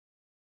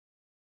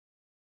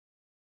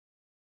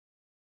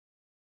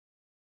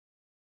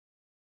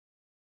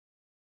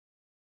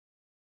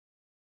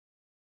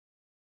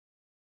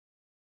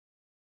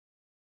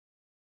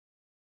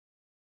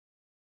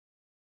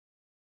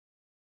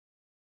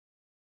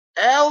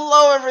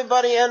Hello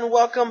everybody and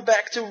welcome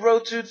back to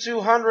Road to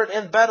 200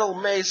 in Battle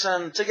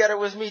Mason. Together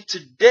with me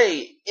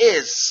today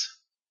is...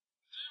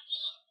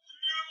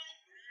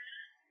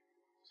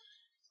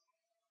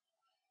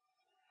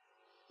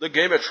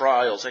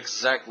 TheGamerTrials,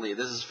 exactly.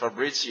 This is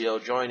Fabrizio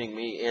joining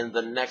me in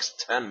the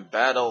next 10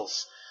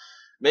 battles.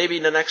 Maybe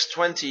in the next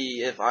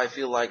 20 if I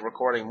feel like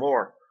recording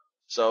more.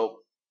 So,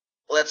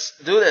 let's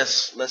do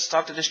this. Let's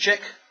talk to this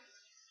chick.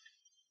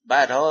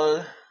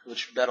 Battle.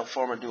 Which battle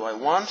format do I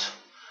want?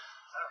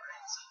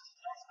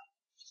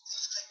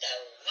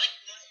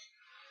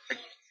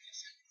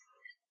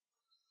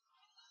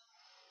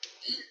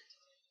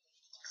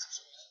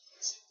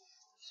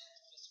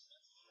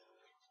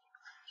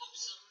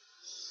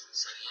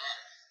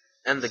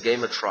 And the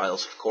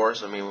TheGamerTrials, of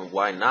course. I mean,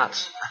 why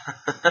not?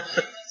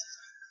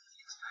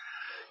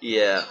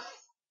 Yeah.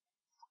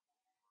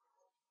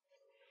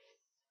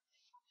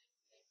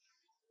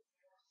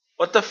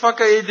 What the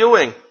fuck are you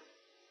doing?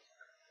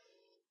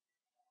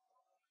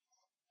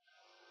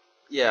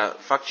 Yeah,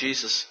 fuck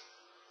Jesus.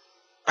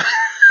 Oh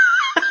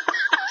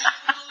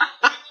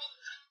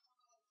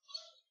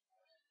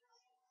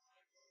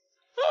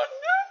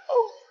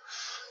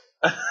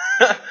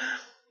no!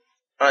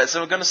 Alright,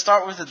 so we're gonna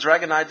start with the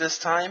Dragonite this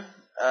time,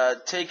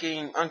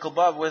 taking Uncle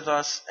Bob with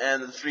us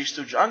and the Three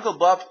Stooges. Uncle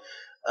Bob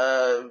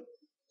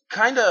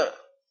kinda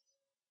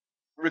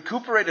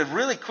recuperated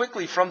really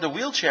quickly from the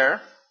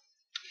wheelchair.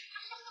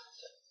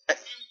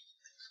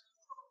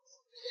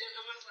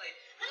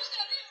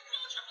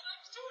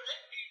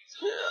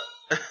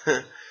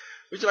 Yeah.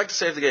 Would you like to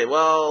save the game?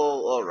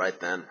 Well, alright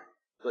then.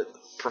 But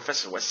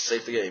ProfessorWess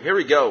saved the game. Here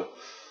we go.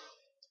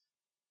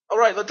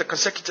 Alright, let the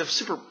consecutive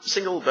super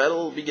single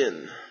battle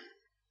begin.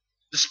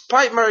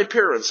 Despite my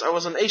appearance, I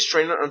was an ace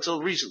trainer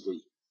until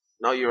recently.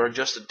 Now you are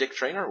just a dick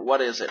trainer? What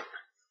is it?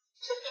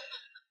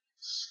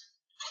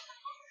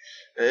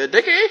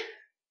 Dickie?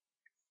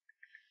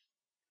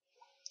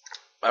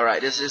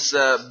 Alright, this is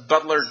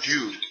Butler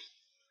Jude.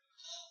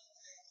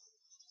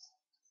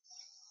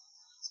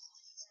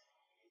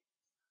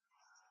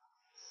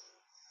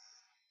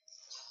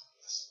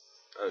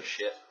 Oh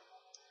shit.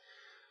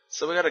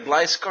 So we got a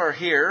Gliscor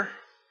here.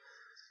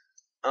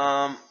 We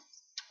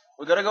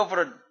gotta go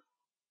for the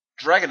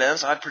Dragon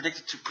Dance. I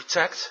predicted to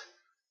protect.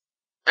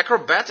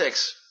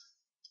 Acrobatics.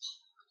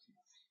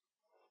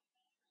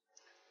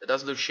 It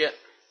doesn't do shit.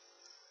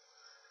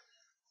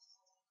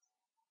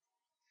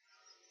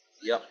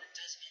 Yep.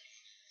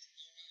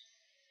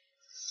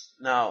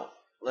 Now,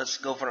 let's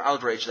go for an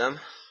Outrage then.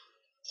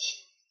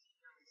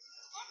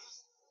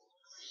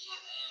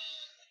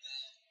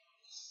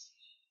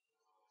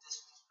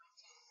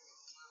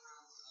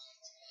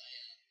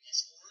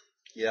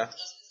 Yeah.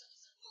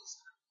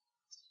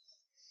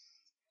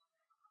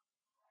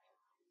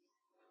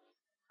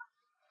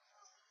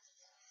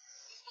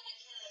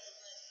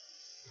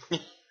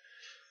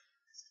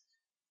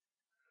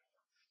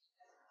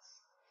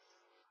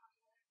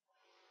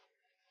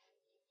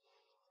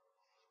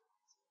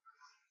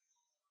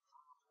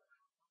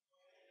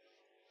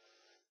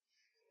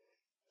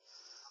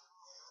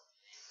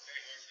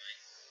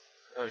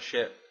 Oh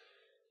shit.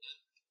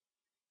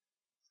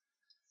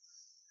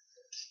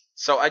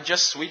 So I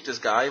just sweep this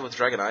guy with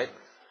Dragonite.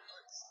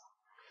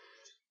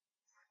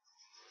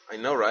 I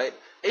know, right?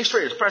 Ace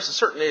traders past a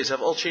certain age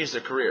have all changed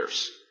their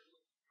careers.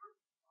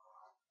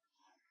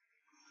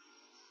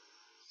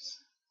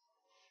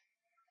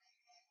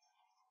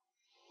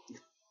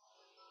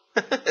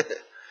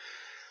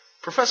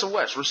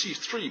 ProfessorWess receives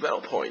 3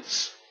 battle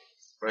points.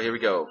 Right, here we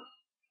go.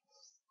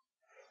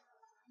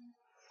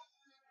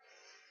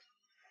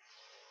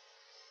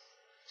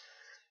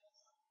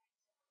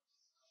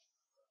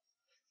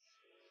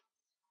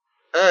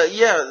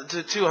 Yeah,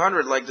 to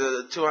 200, like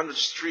the 200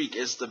 streak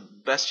is the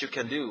best you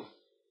can do.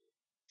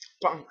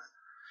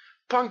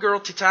 Punk Girl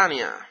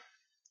Titania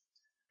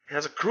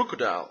has a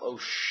crocodile. Oh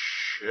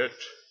shit.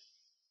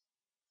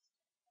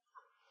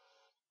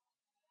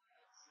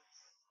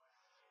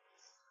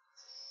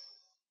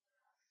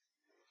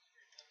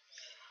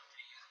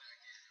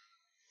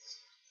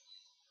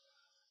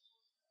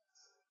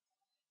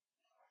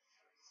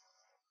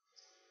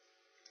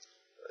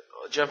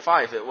 Gen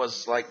 5, it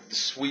was like the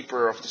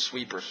sweeper of the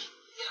sweepers.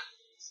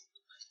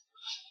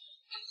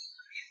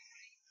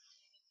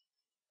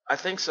 I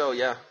think so,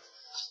 yeah.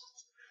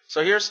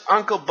 So here's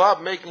Uncle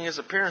Bob making his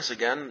appearance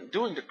again,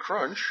 doing the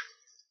crunch.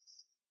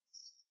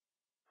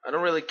 I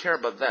don't really care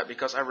about that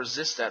because I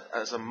resist that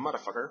as a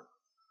motherfucker.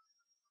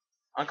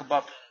 Uncle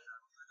Bob.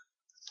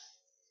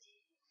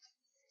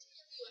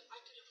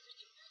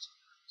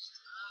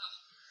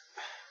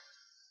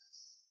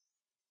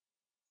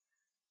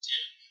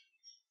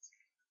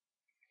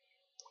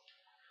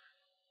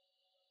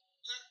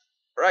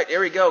 Right, here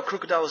we go.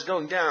 Crocodile is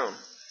going down.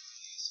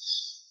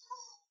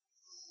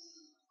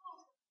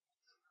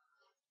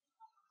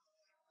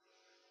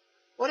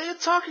 What are you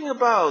talking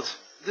about?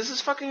 This is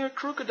fucking a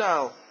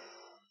crocodile.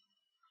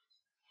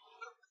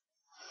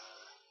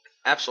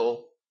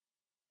 Absol.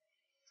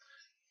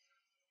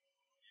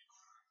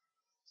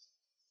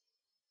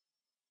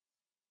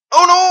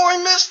 Oh no,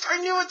 I missed! I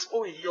knew it!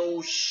 Oh,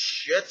 yo,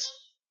 shit.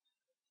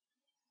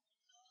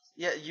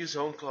 Yeah, use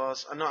home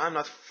claws. No, I'm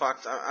not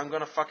fucked. I'm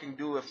gonna fucking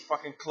do a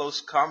fucking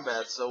close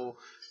combat, so...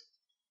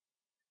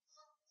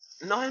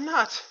 No, I'm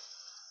not.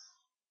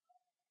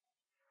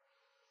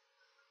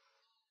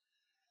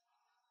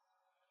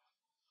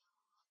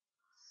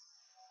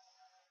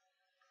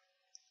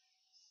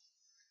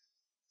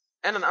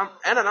 And an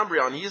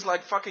Umbreon. He's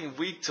like fucking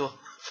weak to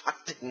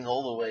fighting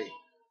all the way.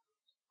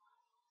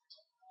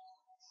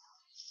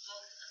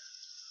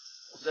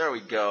 There we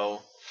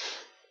go.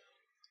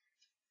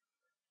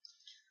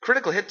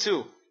 Critical hit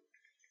too.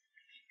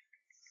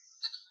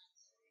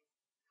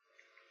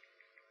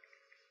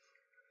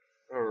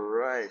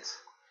 Alright.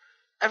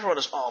 Everyone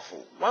is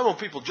awful. Why won't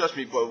people judge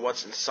me by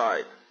what's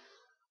inside?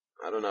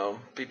 I don't know.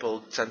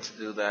 People tend to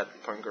do that,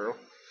 punk girl.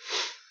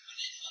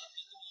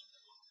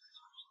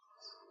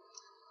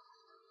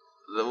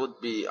 That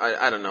would be...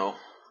 I don't know.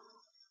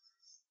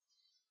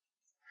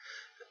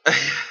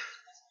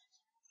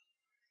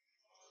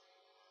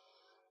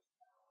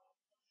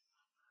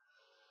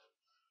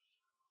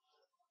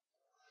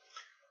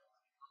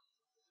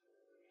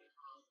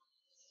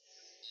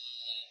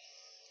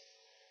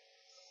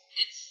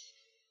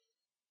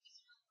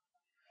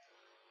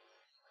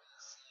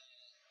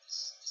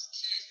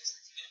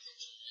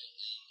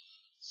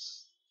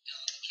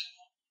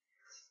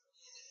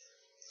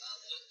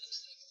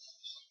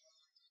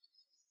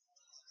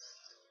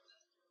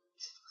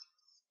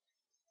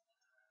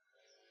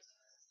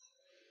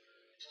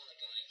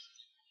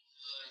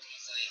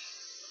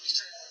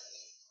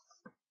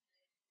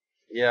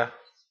 Yeah.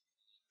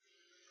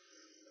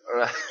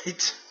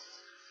 Alright.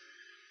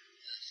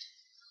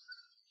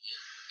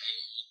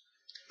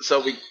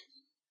 So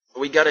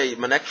we got a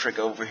Manectric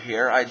over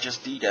here. I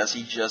just did as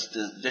he just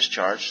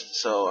discharged,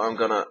 so I'm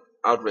gonna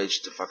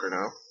outrage the fucker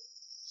now.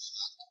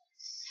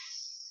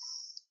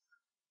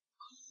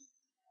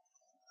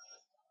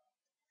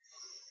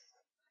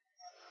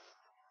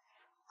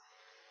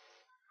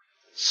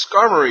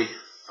 Skarmory!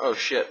 Oh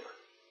shit.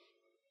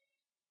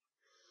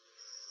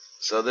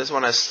 So this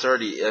one has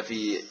 30 if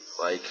he,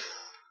 like,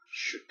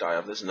 should die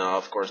of this. No,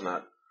 of course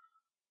not.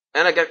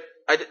 And I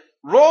did,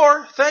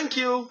 roar! Thank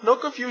you! No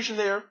confusion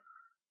here.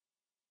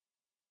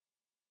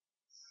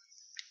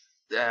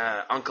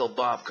 Uncle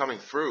Bob coming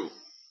through.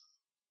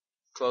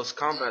 Close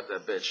combat,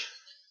 that bitch.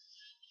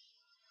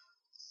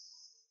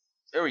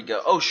 There we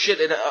go. Oh shit!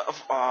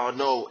 Oh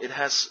no! It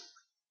has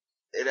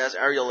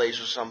aerial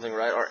ace or something,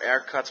 right? Or air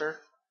cutter.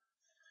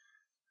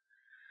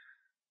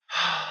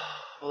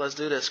 Well, let's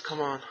do this. Come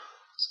on.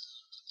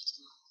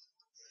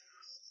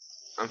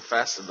 I'm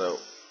faster though.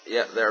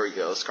 Yeah, there we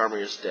go.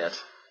 Skarmory is dead.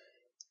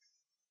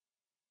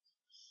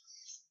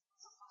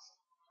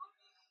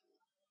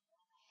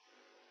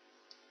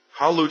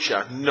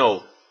 Hawlucha,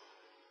 no.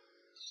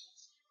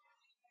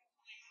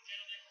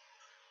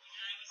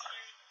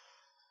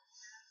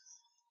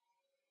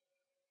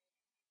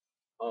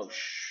 Oh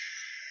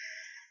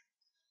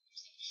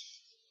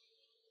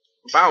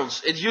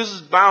bounce. It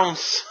uses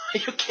bounce. Are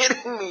you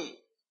kidding me?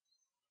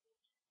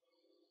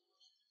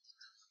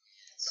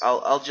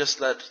 I'll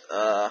just let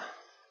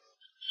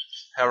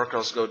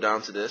Heracross go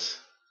down to this,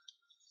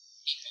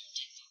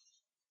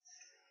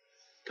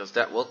 because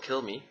that will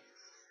kill me.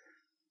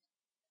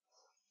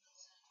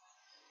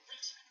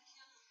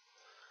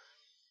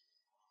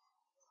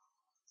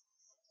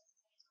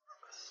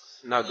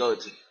 Now go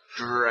to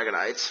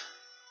Dragonite.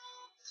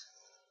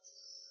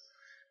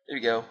 Here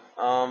we go.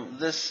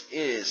 This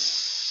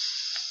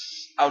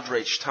is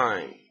outrage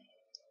time.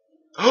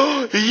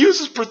 He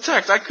uses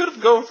protect. I could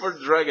have gone for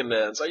Dragon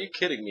Dance. Are you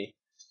kidding me?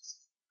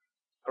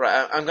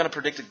 Alright, I'm gonna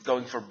predict it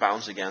going for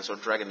bounce again, so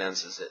Dragon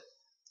Dance is it.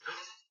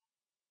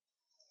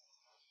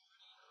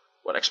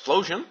 What,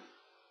 explosion?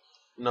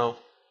 No.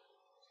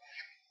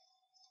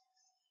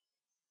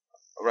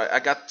 Alright, I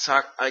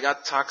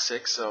got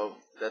toxic, so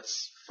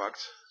that's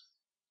fucked.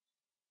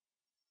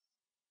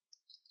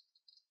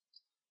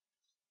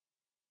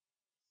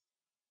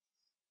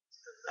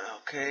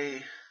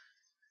 Okay.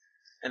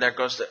 And there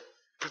goes the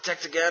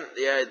protect again.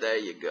 Yeah, there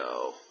you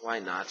go. Why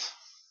not?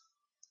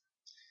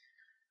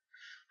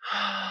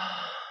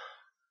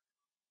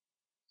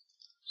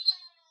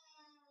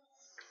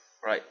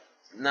 Right.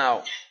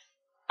 Now,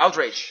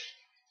 outrage.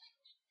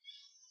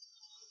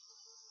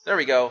 There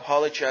we go.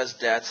 Hawlucha is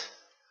dead.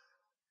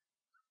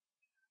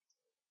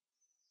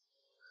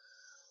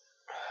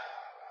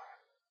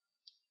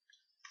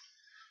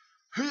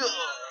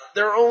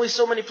 There are only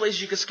so many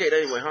places you can skate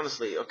anyway,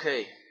 honestly.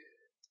 Okay.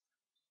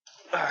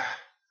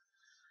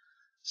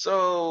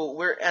 So,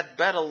 we're at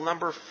battle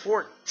number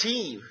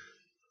 14.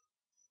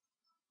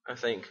 I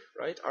think,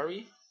 right? Are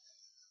we?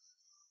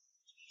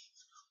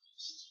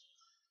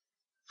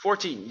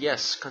 14,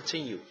 yes,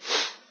 continue.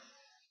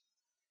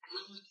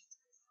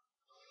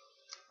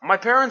 My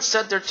parents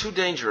said they're too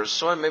dangerous,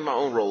 so I made my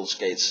own roller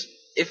skates.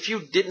 If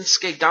you didn't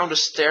skate down the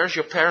stairs,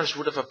 your parents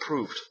would have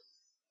approved.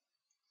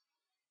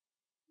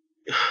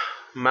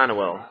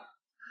 Manuel.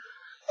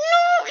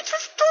 No, it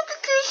was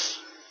Togekiss.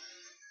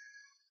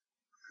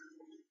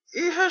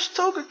 He has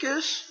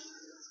Togekiss.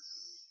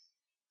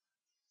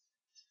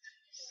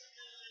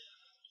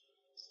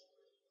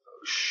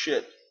 Oh,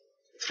 shit.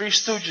 Three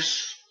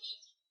Stooges.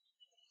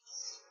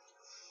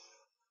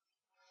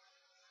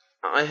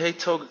 I hate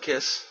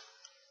Togekiss.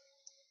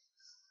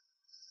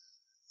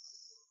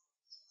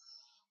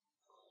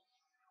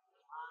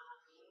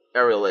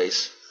 Aerial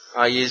Ace.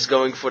 He's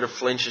going for the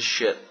flinches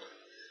shit.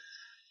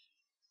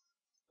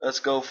 Let's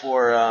go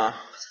for,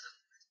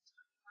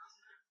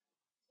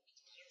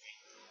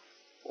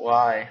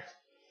 why?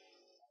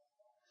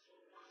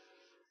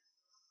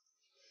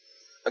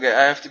 Okay,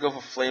 I have to go for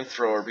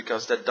Flamethrower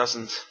because that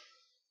doesn't...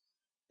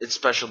 It's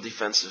special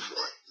defensive.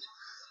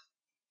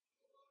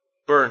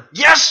 Burn.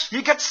 Yes!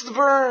 He gets the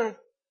burn!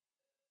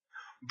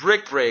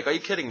 Brick Break, are you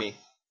kidding me?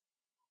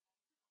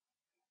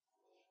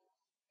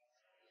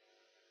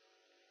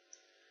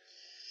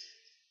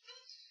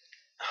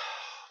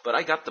 But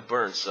I got the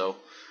burn, so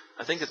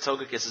I think the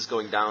Togekiss is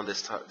going down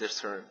this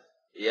turn.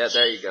 Yeah,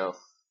 there you go.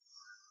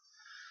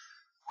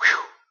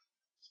 Whew.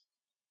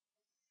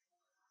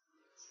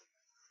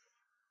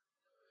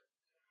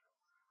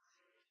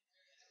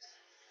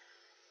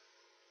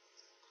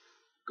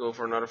 Go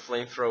for another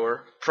Flamethrower.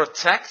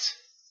 Protect?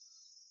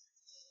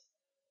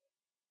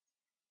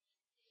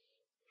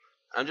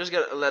 I'm just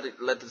gonna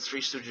let the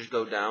Three Stooges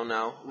go down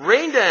now.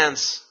 Rain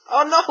Dance!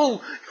 Oh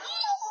no!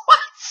 What?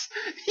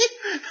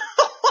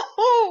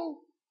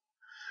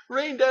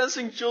 Rain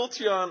Dancing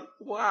Jolteon!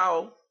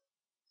 Wow.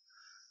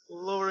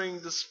 Lowering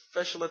the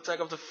special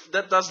attack of the...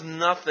 that does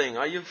nothing.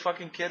 Are you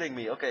fucking kidding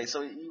me? Okay,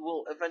 so he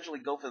will eventually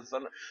go for the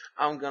Thunder.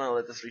 I'm gonna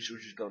let the Three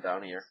Stooges go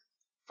down here.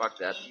 Fuck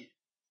that.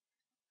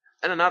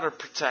 And another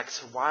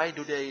Protect. Why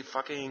do they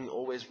fucking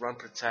always run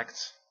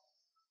Protect?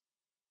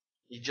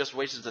 He just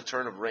wasted the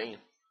turn of Rain.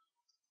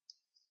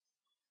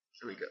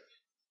 Here we go.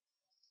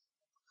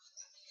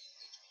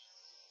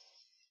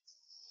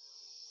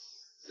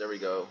 There we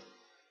go.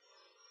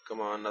 Come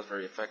on, not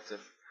very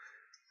effective.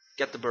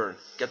 Get the burn.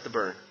 Get the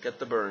burn. Get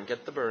the burn.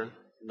 Get the burn.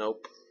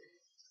 Nope.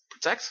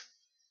 Protect?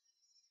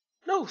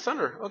 No,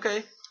 Thunder.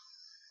 Okay.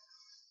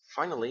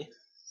 Finally.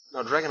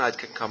 Now Dragonite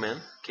can come in.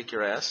 Kick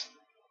your ass.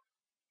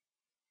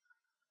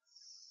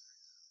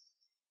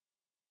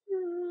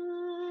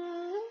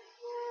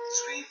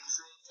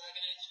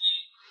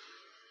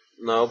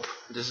 Nope.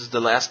 This is the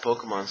last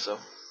Pokemon, so...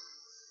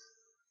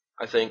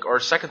 I think. Or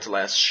second to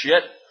last.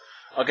 Shit!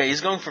 Okay,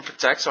 he's going for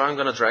Protect, so I'm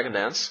gonna Dragon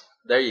Dance.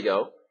 There you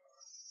go.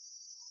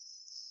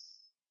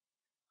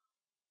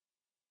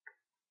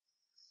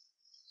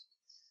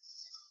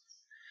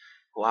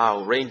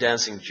 Wow, Rain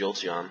Dancing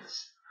Jolteon.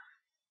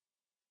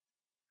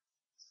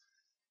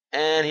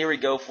 And here we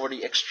go for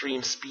the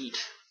Extreme Speed.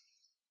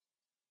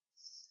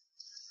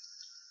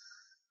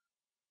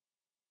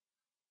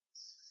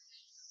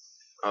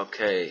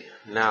 Okay,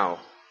 now,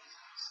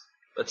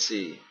 let's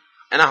see.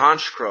 And a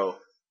Honchkrow.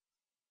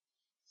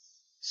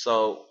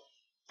 So,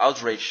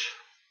 Outrage.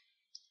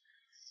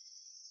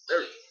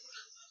 There.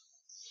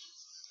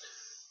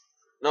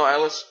 No,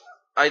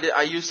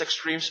 I used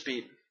Extreme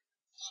Speed.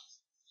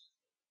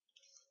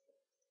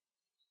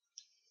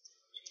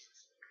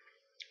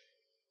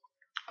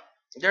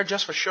 They're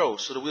just for show,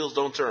 so the wheels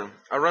don't turn.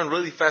 I run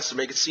really fast to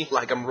make it seem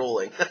like I'm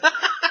rolling.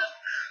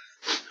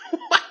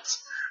 What?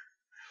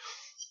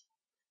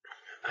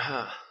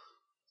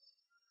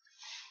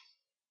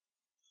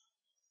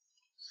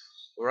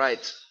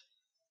 Right.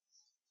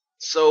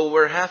 So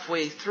we're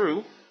halfway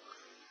through.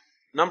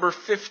 Number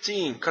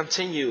 15,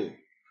 continue.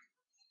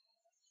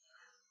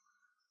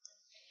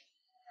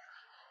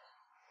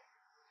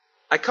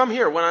 I come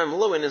here when I'm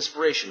low in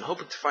inspiration,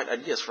 hoping to find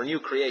ideas for new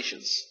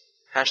creations.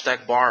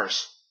 Hashtag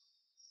bars.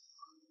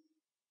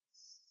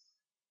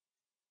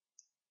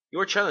 You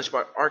are challenged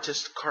by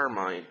artist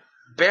Carmine.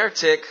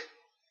 Beartic.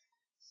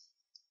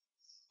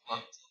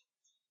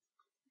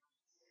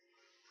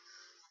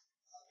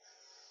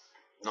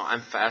 No,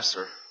 I'm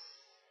faster.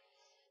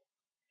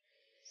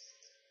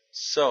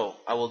 So,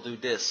 I will do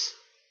this.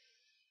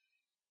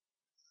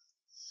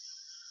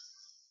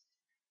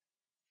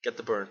 Get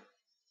the burn.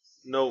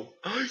 No.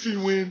 He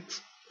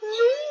wins.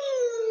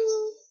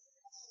 No.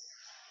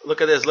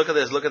 Look at this, look at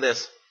this, look at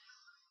this.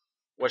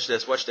 Watch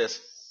this, watch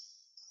this.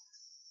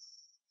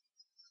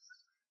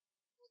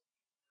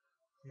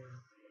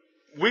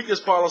 Weakness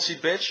policy,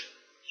 bitch.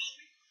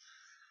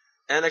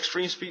 And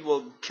extreme speed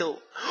will kill.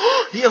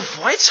 He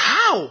avoids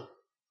how?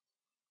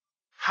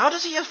 How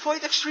does he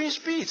avoid extreme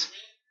speed?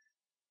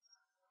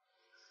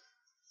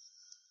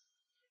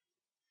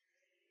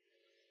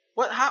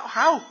 What?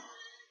 How?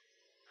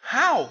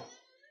 How?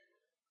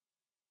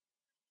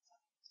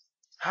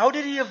 How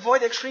did he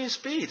avoid extreme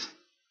speed?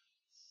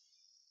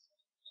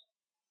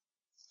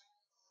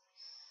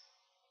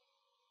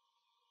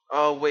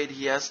 Oh wait,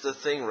 he has the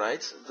thing,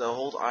 right? The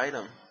hold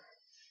item.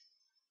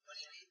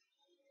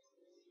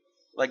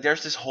 Like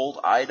there's this hold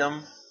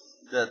item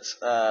that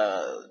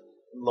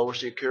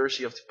lowers the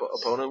accuracy of the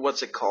opponent.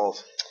 What's it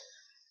called?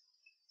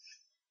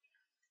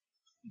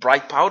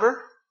 Bright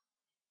powder?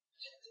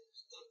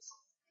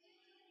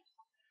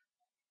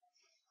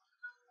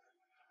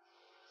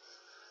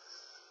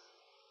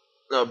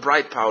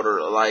 bright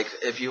powder. Like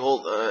if you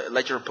hold,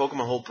 let your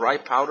Pokemon hold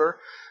bright powder,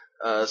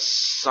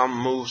 some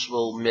moves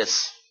will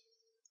miss.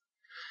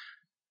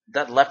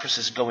 That Lapras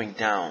is going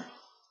down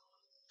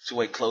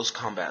to a close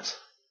combat.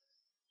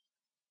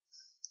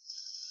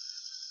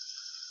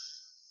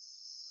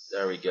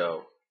 There we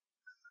go.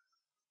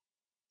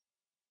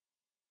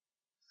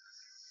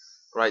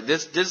 Right,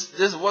 this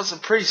was a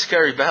pretty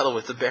scary battle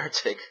with the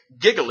Beartic.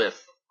 Gigalith.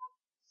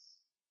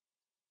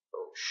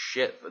 Oh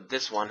shit, but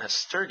this one has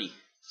sturdy.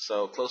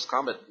 So close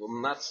combat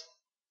will not.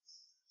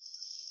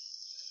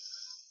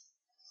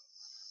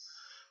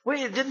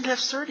 Wait, it didn't have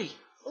sturdy.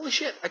 Holy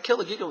shit, I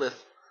killed a Gigalith.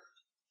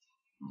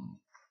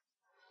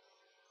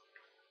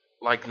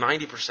 Like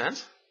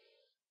 90%?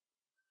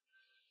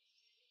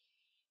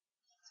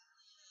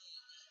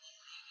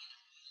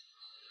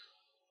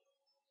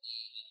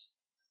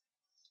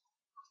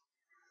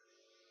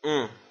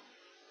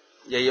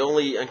 Yeah, you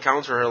only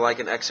encounter her like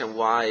in X and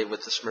Y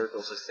with the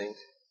Smirkles, I think.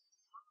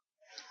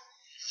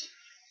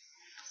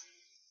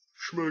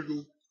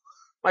 Smirgle.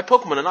 My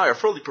Pokemon and I are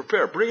fully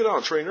prepared. Bring it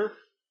on, trainer.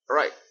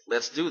 Alright,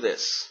 let's do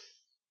this.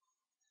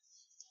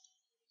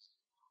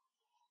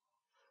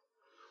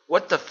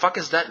 What the fuck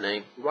is that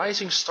name?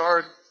 Rising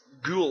Star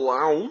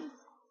Gulaun?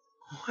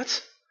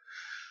 What?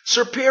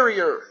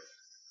 Superior!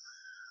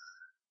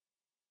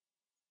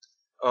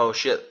 Oh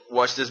shit,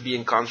 watch this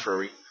being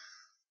contrary.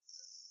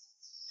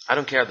 I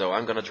don't care though,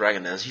 I'm gonna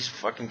Dragon Dance. He's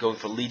fucking going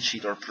for Lead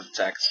Sheet or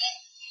Protect.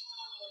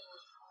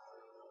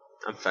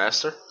 I'm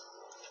faster.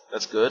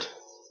 That's good.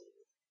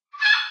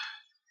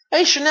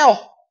 Hey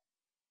Chanel!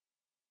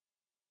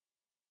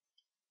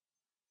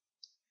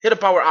 Hidden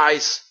Power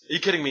Eyes. Are you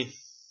kidding me?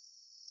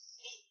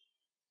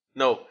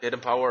 No,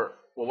 Hidden Power.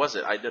 What was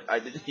it? I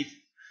didn't even.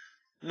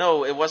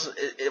 No, it wasn't.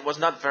 It was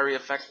not very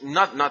effective.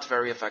 Not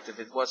very effective.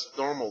 It was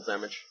normal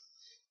damage.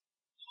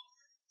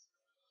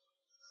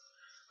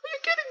 Are you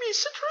kidding me,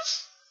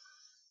 Citrus?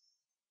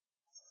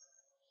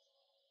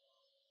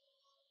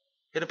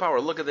 Hidden Power.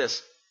 Look at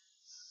this.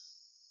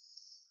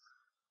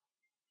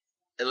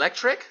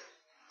 Electric.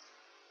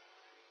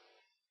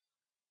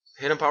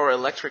 Hidden Power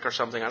Electric or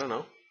something. I don't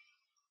know.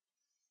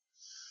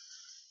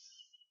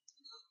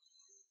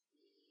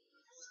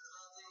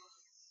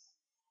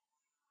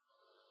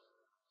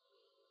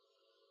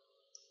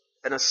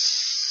 And a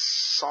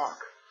sock.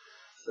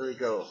 There we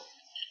go.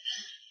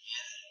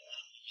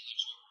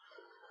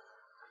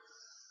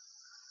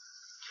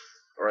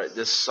 Alright,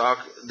 this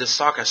sock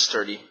is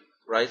sturdy,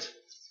 right?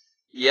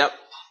 Yep.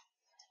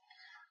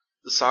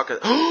 The sock is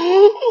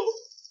oh.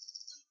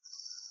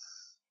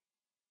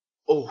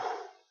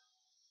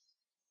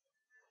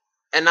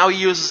 And now he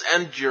uses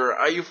Endure.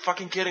 Are you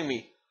fucking kidding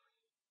me?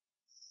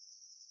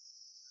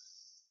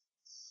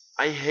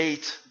 I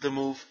hate the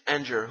move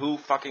Endure. Who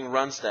fucking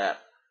runs that?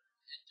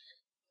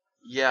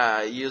 Yeah,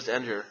 I used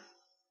Endure.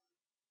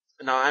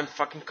 Now I'm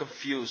fucking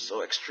confused,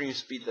 so extreme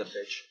speed that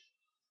bitch.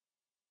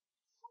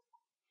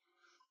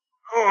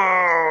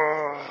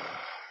 Oh.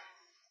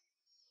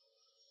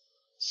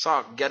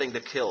 Sock getting the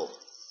kill.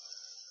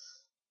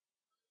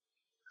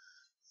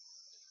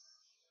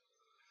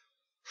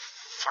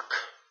 Fuck.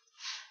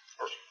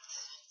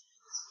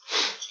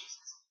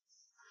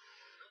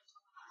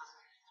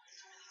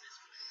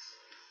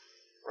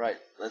 Right,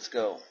 let's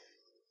go.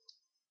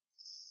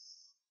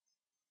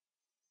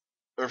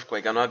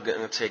 Earthquake, I'm not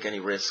gonna take any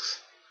risks.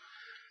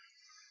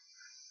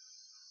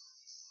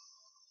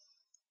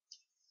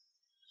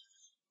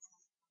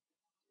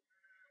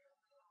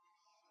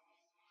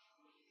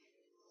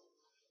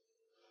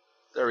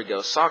 There we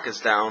go, Sock is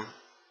down.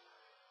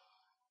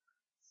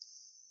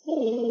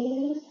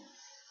 Oh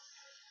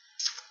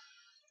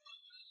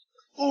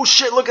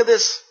shit, look at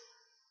this!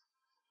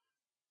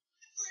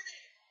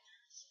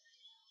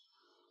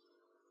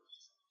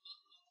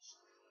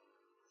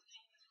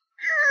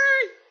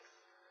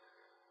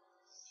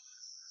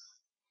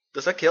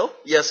 Does that kill?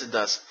 Yes, it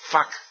does.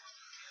 Fuck.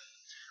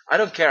 I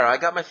don't care, I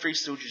got my 3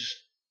 Stooges.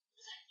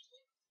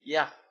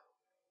 Yeah.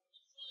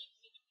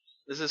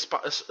 This is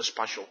a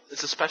special.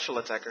 It's a special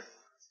attacker.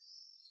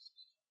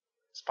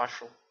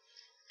 Special.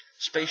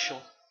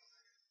 Spatial.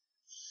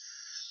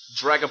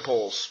 Dragon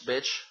Pulse,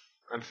 bitch.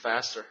 I'm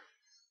faster.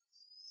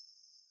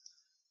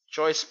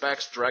 Choice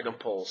Specs, Dragon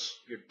Pulse.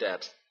 You're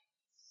dead.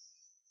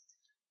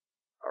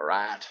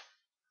 Alright.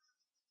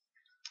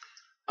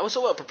 I was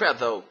so well prepared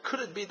though. Could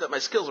it be that my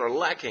skills are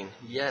lacking?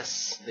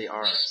 Yes, they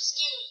are.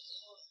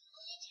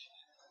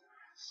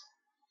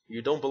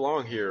 You don't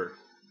belong here.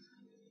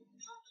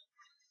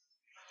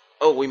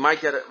 Oh, we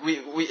might get a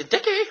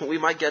we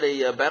might get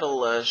a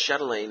battle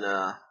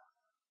Shadowlane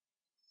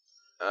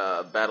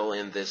battle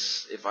in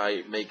this if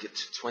I make it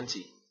to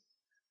 20.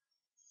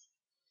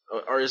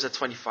 Or is it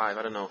 25?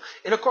 I don't know.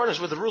 In accordance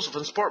with the rules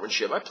of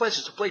sportsmanship, I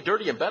pledge to play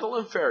dirty and battle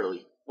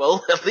unfairly.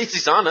 Well, at least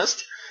he's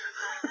honest.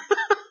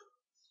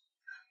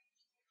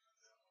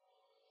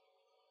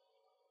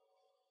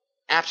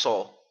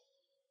 Absol.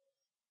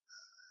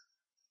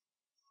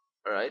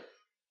 Alright.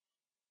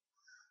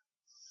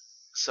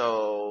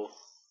 So,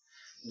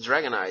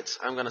 Dragonite,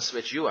 I'm gonna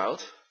switch you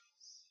out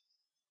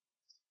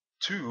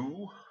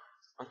to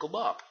Uncle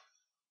Bob.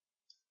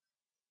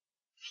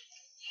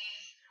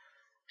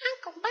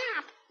 Uncle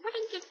Bob, what are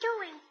you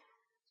doing?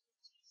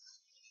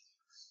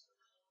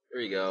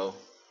 There you go.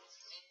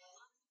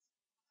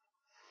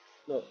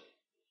 No.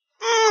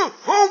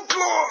 Home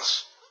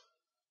class!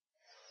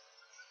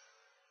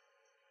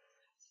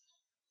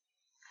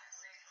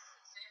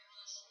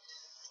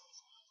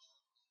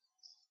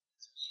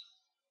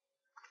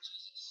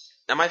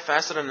 Am I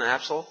faster than an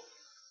Absol?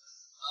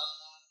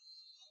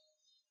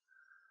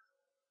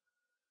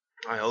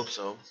 I hope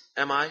so.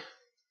 Am I?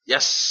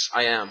 Yes,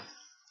 I am.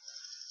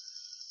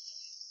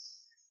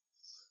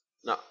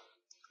 No,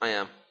 I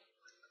am.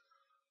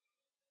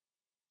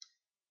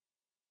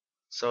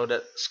 So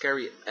that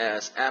scary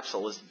ass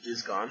Absol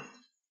is gone.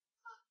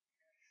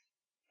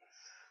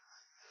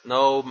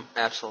 No,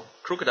 Absol.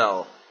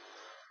 Crocodile.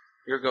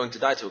 You're going to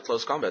die to a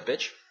close combat,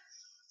 bitch.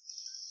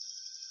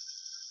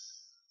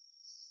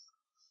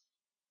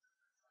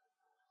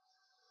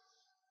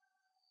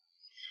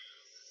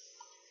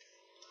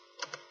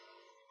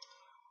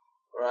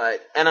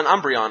 Right, and an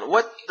Umbreon.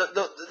 What?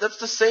 That's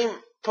the same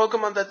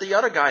Pokemon that the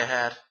other guy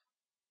had.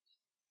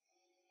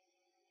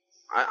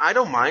 I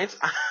don't mind.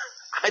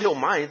 I don't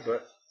mind,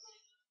 but...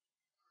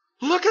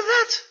 Look at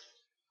that!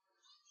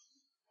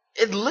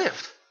 It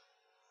lived.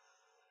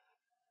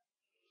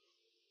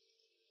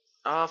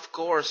 Of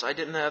course, I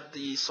didn't have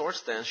the Sword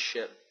Stance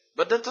shit.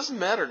 But that doesn't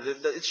matter.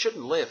 It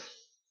shouldn't live.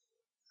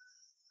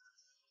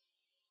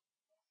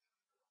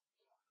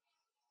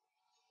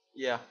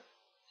 Yeah.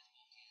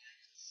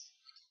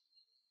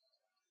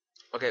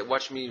 Okay,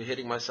 watch me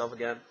hitting myself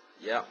again.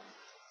 Yeah,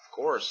 of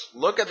course.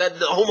 Look at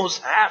that,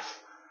 almost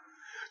half.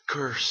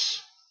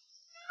 Curse.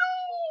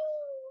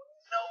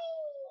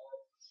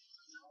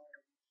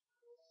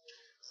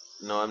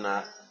 No, I'm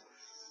not.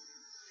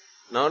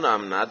 No,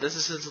 I'm not. This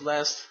is his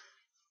last.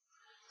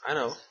 I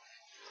know,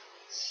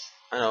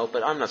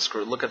 but I'm not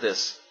screwed. Look at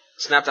this.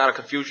 Snapped out of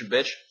confusion,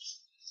 bitch.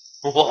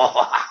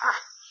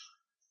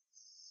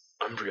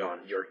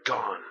 Umbreon, you're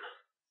gone.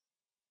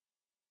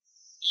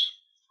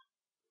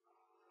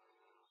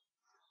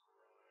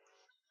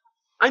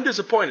 I'm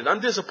disappointed. I'm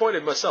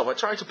disappointed myself. I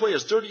tried to play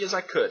as dirty as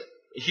I could.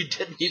 You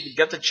didn't even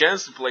get the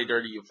chance to play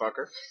dirty, you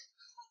fucker.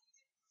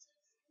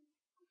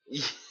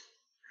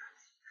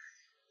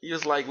 He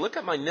was like, look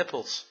at my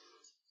nipples.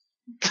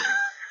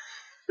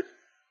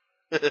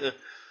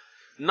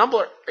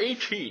 Number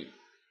 18.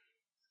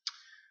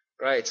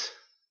 Right.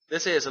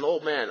 This is an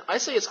old man. I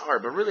say it's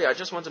art, but really I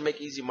just want to make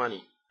easy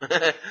money.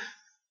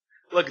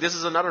 Look, this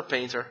is another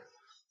painter.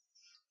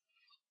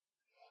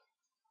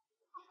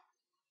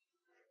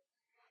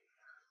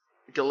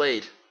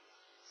 Delayed.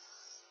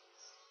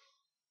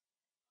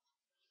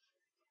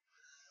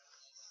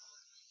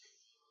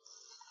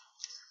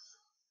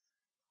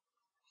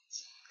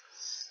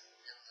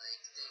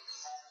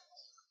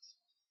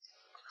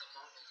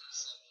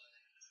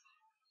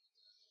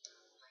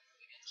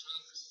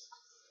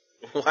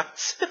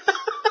 What?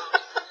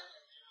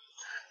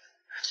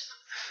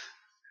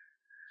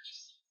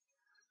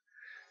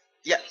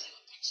 Yeah.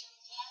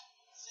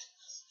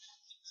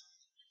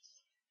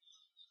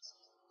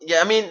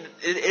 Yeah, I mean,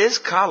 it is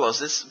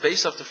Carlos. It's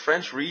based off the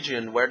French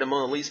region where the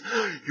Mona Lisa...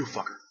 You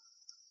fucker.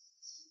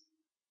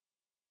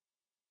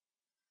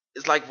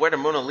 It's like where the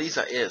Mona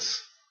Lisa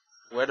is.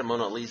 Where the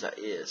Mona Lisa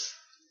is.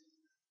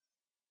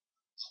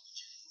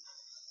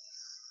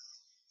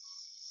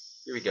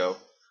 Here we go.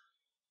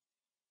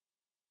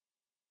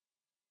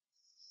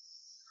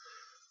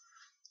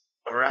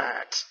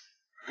 Alright.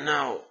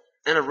 Now,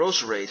 and a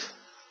Roserade.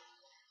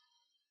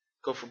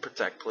 Go for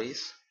Protect,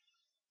 please.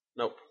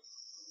 Nope.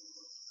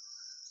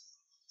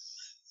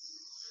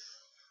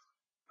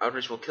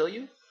 Outrage will kill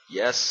you?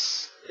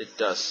 Yes, it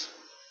does.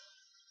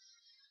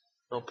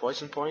 No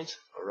poison point?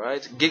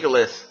 Alright.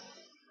 Gigalith.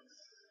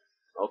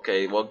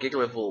 Okay, well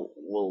Gigalith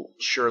will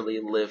surely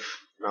live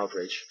an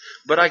Outrage.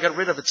 But I got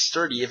rid of its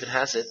sturdy if it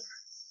has it.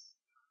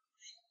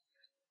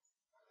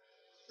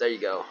 There you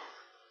go.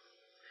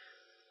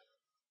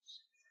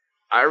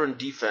 Iron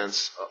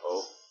defense.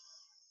 Uh-oh.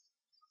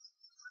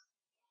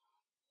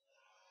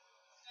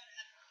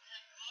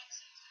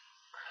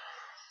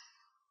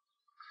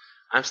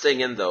 I'm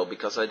staying in though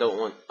because I don't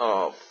want...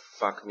 Oh,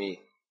 fuck me.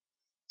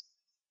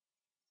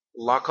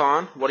 Lock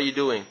on? What are you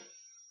doing?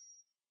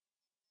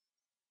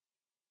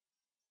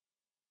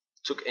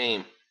 Took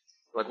aim.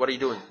 Like, what are you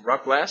doing?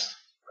 Rock Blast?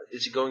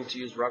 Is he going to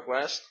use Rock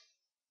Blast?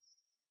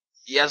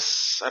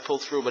 Yes, I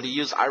pulled through, but he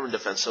used Iron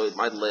Defense, so it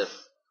might live.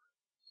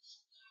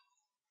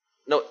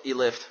 No, he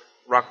lived.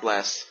 Rock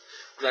Blast.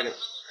 I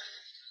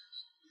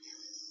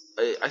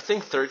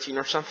think 13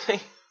 or something.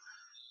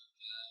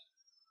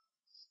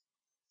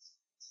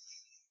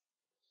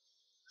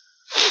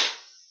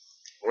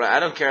 Well, I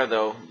don't care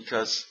though,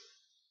 because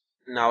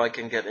now I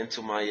can get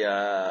into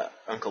my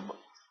Uncle Bob.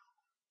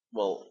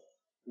 Well,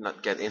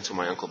 not get into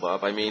my Uncle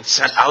Bob, I mean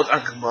set out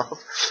Uncle Bob.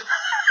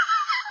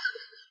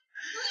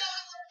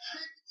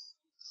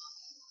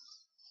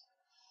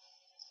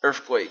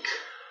 Earthquake.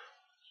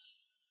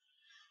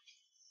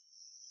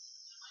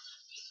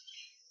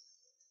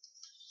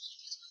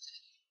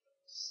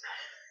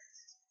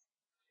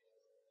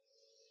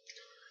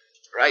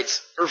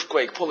 Right,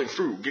 earthquake pulling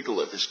through.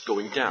 Gigalith is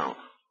going down.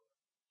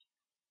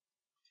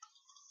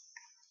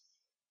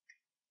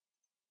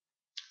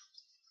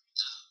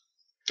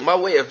 My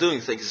way of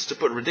doing things is to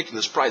put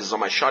ridiculous prices on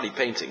my shoddy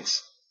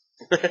paintings.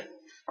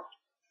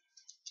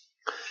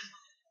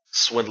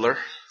 Swindler.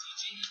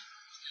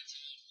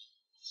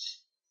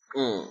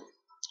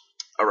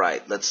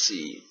 Alright, let's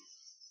see.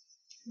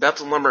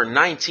 Battle number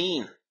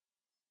 19.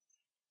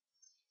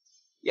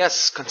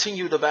 Yes,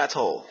 continue the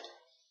battle.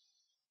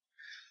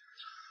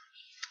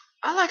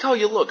 I like how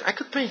you look. I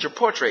could paint your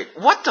portrait.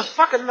 What the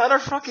fuck? Another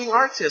fucking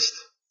artist.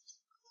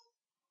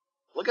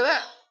 Look at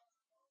that.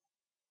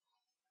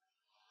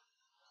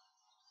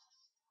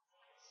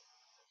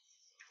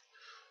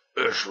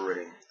 Earth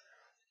ring.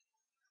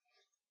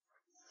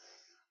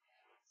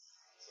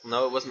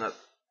 No, it wasn't that.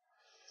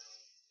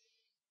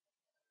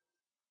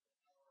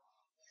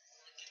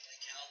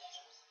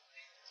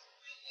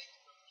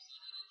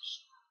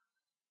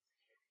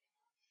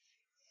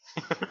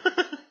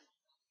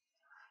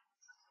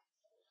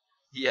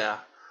 Yeah.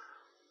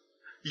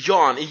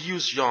 Yawn. He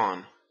used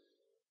yawn.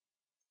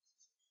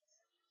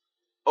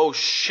 Oh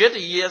shit,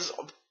 he has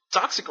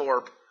toxic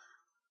orb.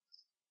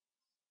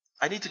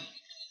 I need to...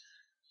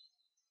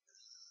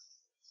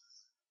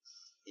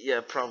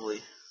 Yeah,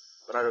 probably.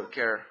 But I don't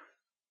care.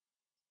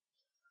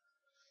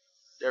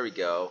 There we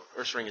go.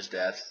 Ursaring is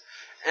dead.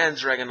 And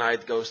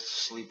Dragonite goes to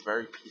sleep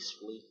very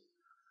peacefully.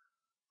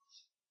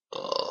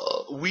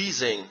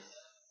 Wheezing.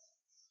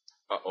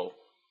 Uh-oh.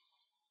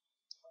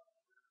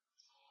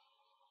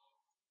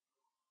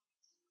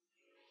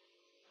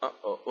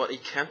 Uh-oh. What, he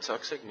can't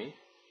toxic me?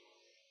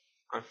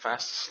 I'm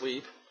fast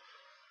asleep.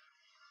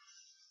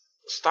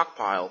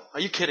 Stockpile. Are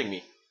you kidding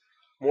me?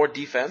 More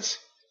defense?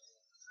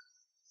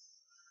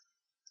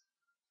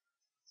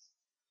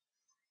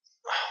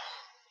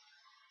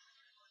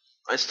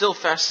 I'm still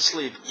fast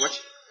asleep.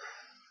 What?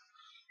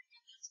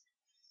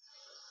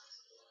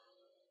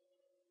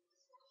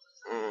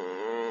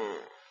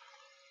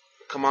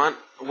 Come on,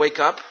 wake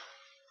up.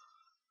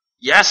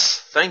 Yes,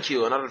 thank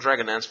you. Another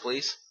Dragon Dance,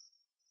 please.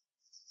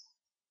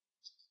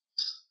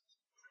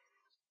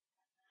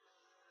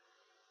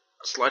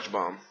 Sludge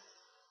Bomb.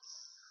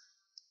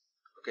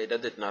 Okay,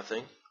 that did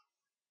nothing.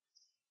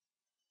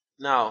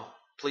 Now,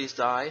 please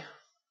die.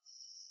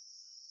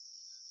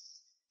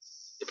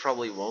 It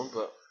probably won't,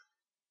 but...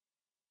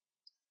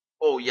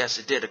 Oh, yes,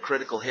 it did. A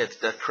critical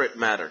hit. That crit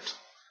mattered.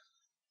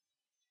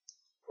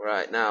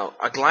 Right, now,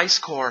 a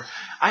Gliscor.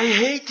 I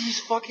hate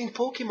these fucking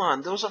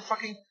Pokemon. Those are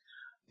fucking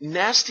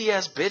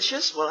nasty-ass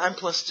bitches. Well, I'm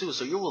 +2,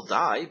 so you will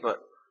die, but...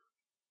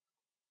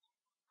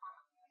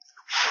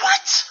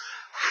 What?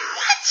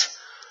 What?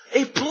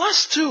 A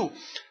 +2!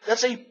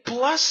 That's a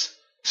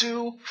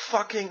 +2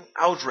 fucking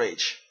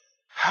outrage.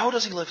 How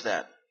does he live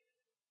that?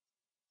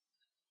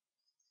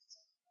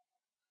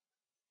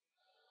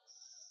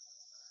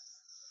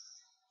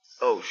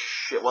 Oh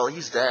shit, well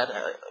he's dead,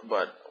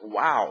 but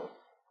wow.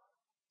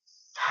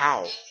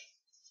 How?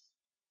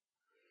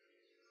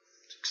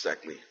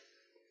 Exactly.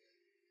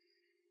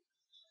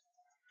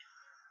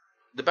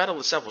 The battle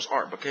itself was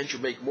art, but can't you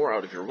make more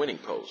out of your winning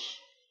pose?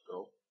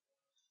 No.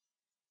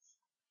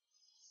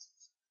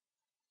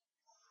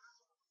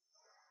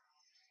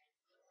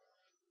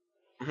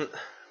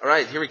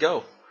 Alright, here we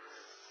go.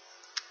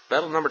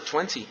 Battle number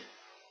 20.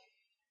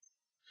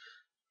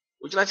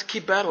 Would you like to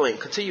keep battling?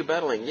 Continue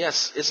battling?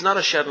 Yes, it's not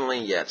a Shadow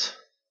Lane yet.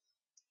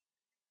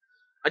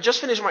 I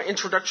just finished my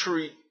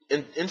introductory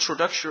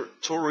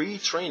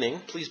training.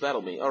 Please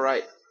battle me.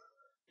 Alright.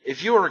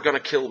 If you are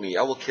gonna kill me,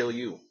 I will kill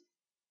you.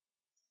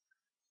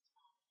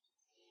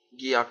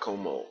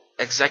 Giacomo.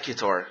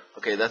 Executor.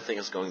 Okay, that thing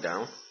is going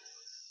down.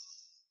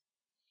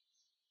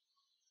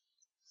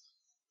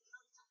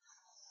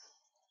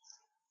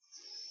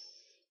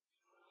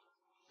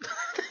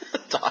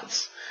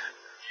 Tots.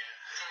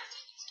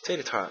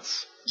 Tater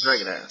Tots.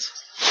 Dragon Dance.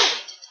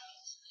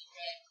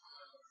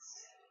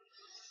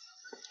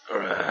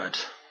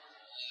 Alright.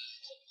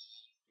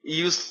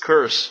 You used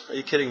Curse. Are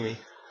you kidding me?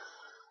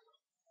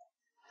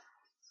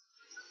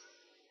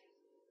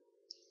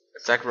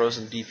 Attack Rose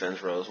and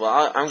Defense Rose.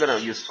 Well, I'm gonna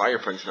use Fire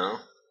Punch now.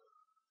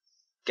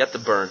 Get the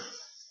burn.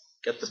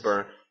 Get the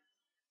burn.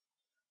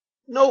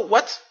 No,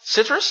 what?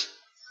 Citrus?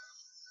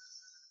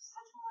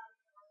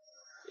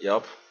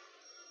 Yup.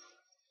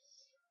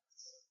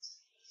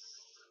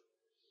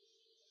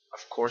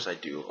 Of course I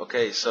do.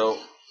 Okay, so...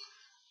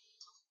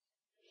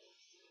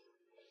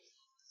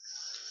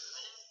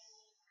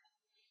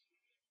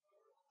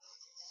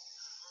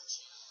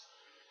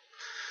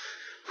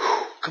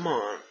 Come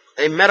on.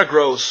 A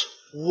Metagross.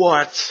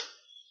 What?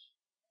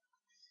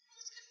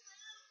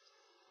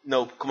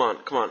 No, come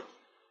on, come on.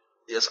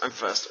 Yes, I'm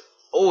faster.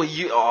 Oh,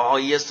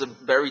 he has the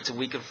berry to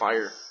weaken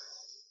fire.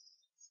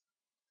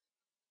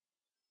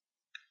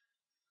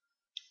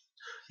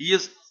 He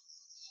is...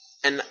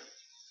 And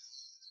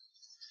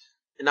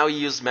now he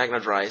used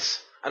Magnet Rise.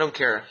 I don't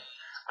care.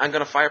 I'm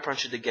gonna Fire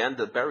Punch it again.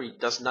 The berry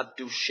does not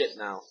do shit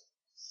now.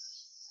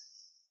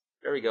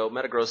 There we go.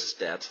 Metagross is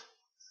dead.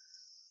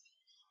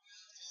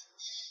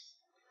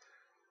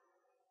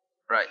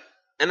 Right.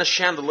 And a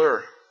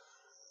chandelier.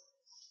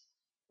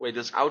 Wait,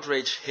 does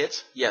outrage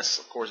hit? Yes,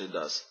 of course it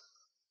does.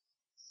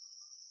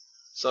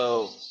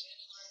 So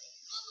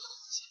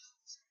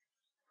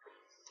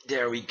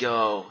there we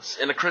go.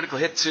 And a critical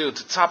hit too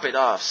to top it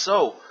off.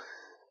 So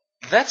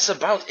that's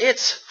about it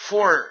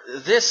for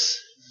this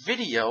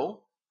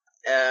video.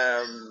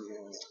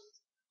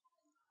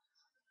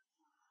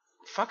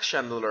 Fuck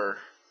chandelier.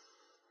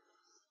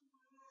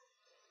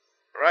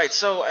 Right,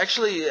 so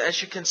actually,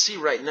 as you can see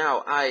right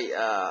now,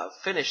 I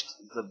finished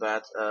the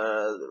bat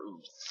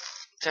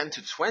 10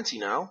 to 20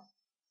 now.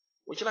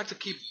 Would you like to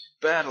keep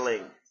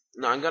battling?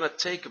 No, I'm gonna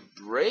take a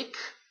break.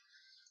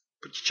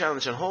 Put your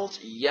challenge on hold.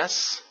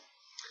 Yes.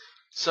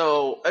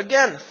 So,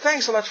 again,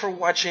 thanks a lot for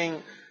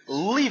watching.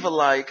 Leave a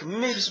like,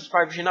 maybe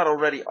subscribe if you not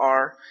already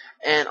are.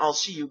 And I'll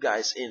see you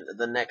guys in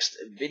the next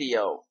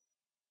video.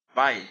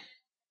 Bye.